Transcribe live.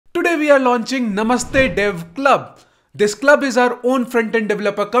Today we are launching Namaste Dev Club. This club is our own front-end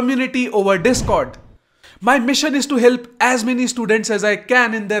developer community over Discord. My mission is to help as many students as I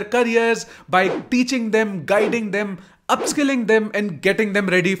can in their careers by teaching them, guiding them, upskilling them and getting them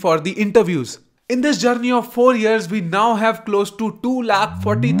ready for the interviews. In this journey of 4 years, we now have close to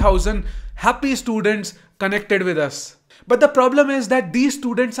 240,000 happy students connected with us. But the problem is that these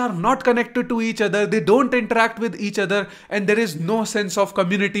students are not connected to each other, they don't interact with each other, and there is no sense of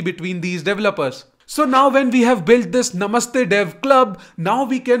community between these developers. So now when we have built this Namaste Dev Club, now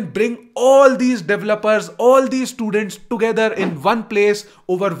we can bring all these developers, all these students together in one place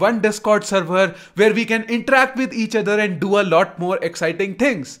over one Discord server where we can interact with each other and do a lot more exciting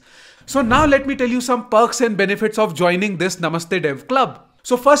things. So now let me tell you some perks and benefits of joining this Namaste Dev Club.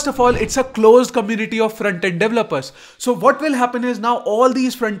 So first of all, it's a closed community of front-end developers. So what will happen is now all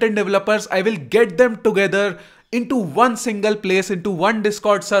these front-end developers, I will get them together into one single place, into one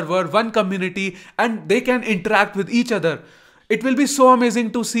Discord server, one community, and they can interact with each other. It will be so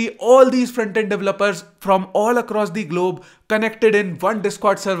amazing to see all these front-end developers from all across the globe connected in one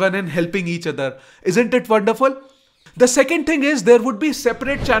Discord server and helping each other. Isn't it wonderful? The second thing is there would be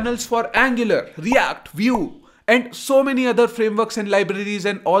separate channels for Angular, React, Vue, and so many other frameworks and libraries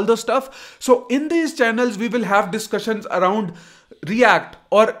and all the stuff. So in these channels, we will have discussions around React,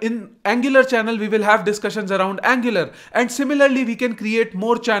 or in Angular channel, we will have discussions around Angular. And similarly, we can create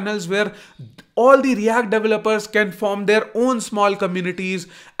more channels where all the React developers can form their own small communities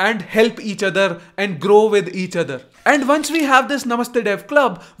and help each other and grow with each other. And once we have this Namaste Dev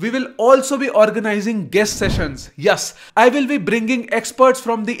Club, we will also be organizing guest sessions. Yes, I will be bringing experts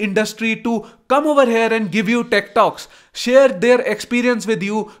from the industry to come over here and give you tech talks, share their experience with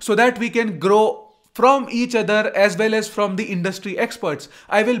you so that we can grow from each other as well as from the industry experts.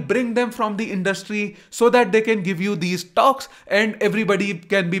 I will bring them from the industry so that they can give you these talks and everybody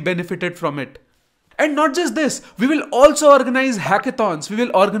can be benefited from it. And not just this, we will also organize hackathons, we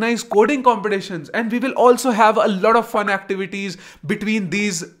will organize coding competitions, and we will also have a lot of fun activities between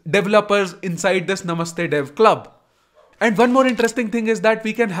these developers inside this Namaste Dev Club. And one more interesting thing is that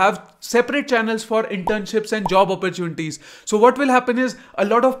we can have separate channels for internships and job opportunities. So what will happen is a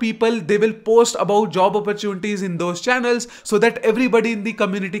lot of people, they will post about job opportunities in those channels so that everybody in the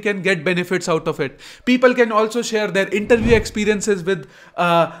community can get benefits out of it. People can also share their interview experiences with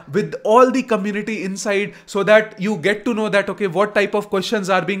all the community inside so that you get to know that, okay, what type of questions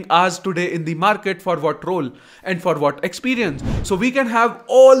are being asked today in the market for what role and for what experience. So we can have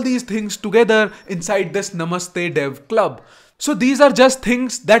all these things together inside this Namaste Dev Club. So these are just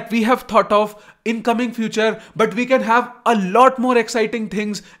things that we have thought of in coming future, but we can have a lot more exciting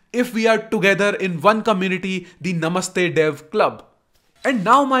things if we are together in one community, the Namaste Dev Club. And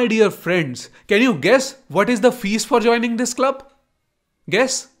now, my dear friends, can you guess what is the fees for joining this club?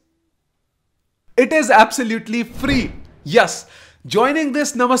 Guess? It is absolutely free. Yes, joining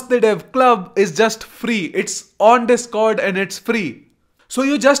this Namaste Dev Club is just free. It's on Discord and it's free. So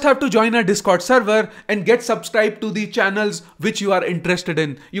you just have to join a Discord server and get subscribed to the channels which you are interested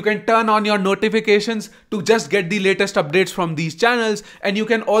in. You can turn on your notifications to just get the latest updates from these channels, and you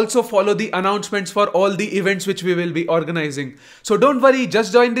can also follow the announcements for all the events which we will be organizing. So don't worry,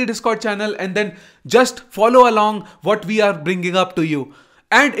 just join the Discord channel and then just follow along what we are bringing up to you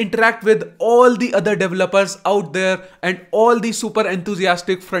and interact with all the other developers out there, and all the super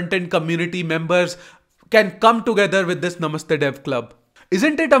enthusiastic front-end community members can come together with this Namaste Dev Club.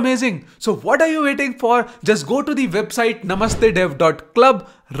 Isn't it amazing? So what are you waiting for? Just go to the website namastedev.club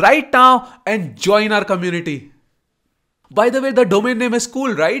right now and join our community. By the way, the domain name is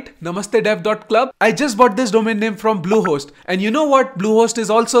cool, right? namastedev.club. I just bought this domain name from Bluehost. And you know what? Bluehost is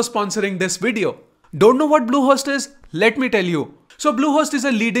also sponsoring this video. Don't know what Bluehost is? Let me tell you. So Bluehost is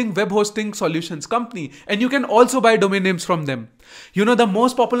a leading web hosting solutions company, and you can also buy domain names from them. You know, the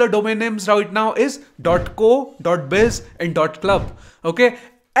most popular domain names right now is .co, .biz and .club. Okay.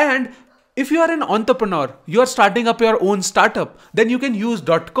 And if you are an entrepreneur, you are starting up your own startup, then you can use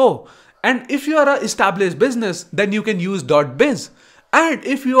 .co. And if you are an established business, then you can use .biz. And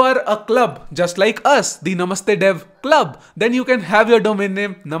if you are a club just like us, the Namaste Dev Club, then you can have your domain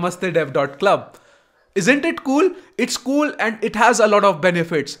name namastedev.club. Isn't it cool? It's cool and it has a lot of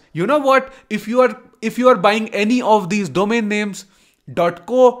benefits. You know what? If you are buying any of these domain names,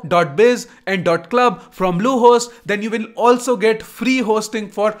 .co, .biz and .club from Bluehost, then you will also get free hosting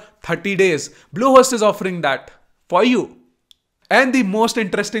for 30 days. Bluehost is offering that for you. And the most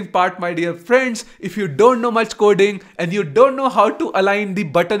interesting part, my dear friends, if you don't know much coding and you don't know how to align the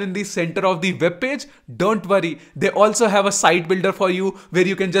button in the center of the web page, don't worry. They also have a site builder for you where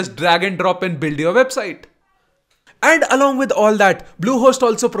you can just drag and drop and build your website. And along with all that, Bluehost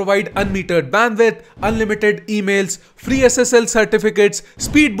also provide unmetered bandwidth, unlimited emails, free SSL certificates,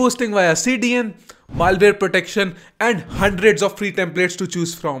 speed boosting via CDN, malware protection, and hundreds of free templates to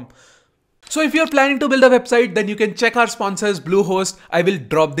choose from. So if you're planning to build a website, then you can check our sponsors Bluehost. I will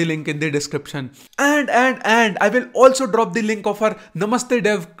drop the link in the description. And I will also drop the link of our Namaste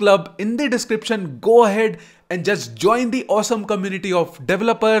Dev Club in the description. Go ahead and just join the awesome community of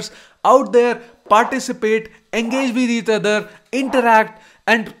developers out there, participate, engage with each other, interact,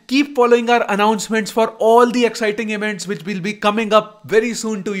 and keep following our announcements for all the exciting events which will be coming up very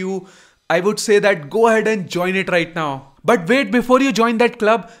soon to you. I would say that go ahead and join it right now. But wait, before you join that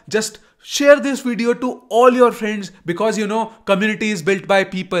club, just share this video to all your friends, because you know, community is built by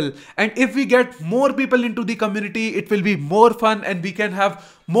people, and if we get more people into the community, it will be more fun and we can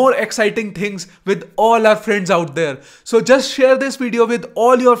have more exciting things with all our friends out there. So just share this video with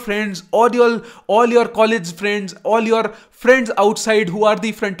all your friends, all your college friends, all your friends outside who are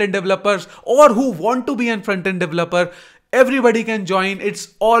the front-end developers or who want to be a front-end developer. Everybody can join.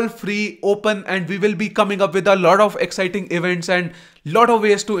 It's all free, open, and we will be coming up with a lot of exciting events and lot of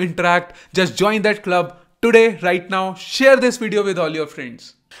ways to interact. Just join that club today, right now. Share this video with all your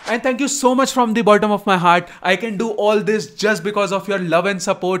friends. And thank you so much from the bottom of my heart. I can do all this just because of your love and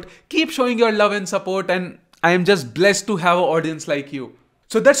support. Keep showing your love and support, and I am just blessed to have an audience like you.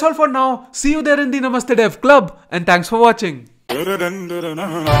 So that's all for now. See you there in the Namaste Dev Club, and thanks for watching.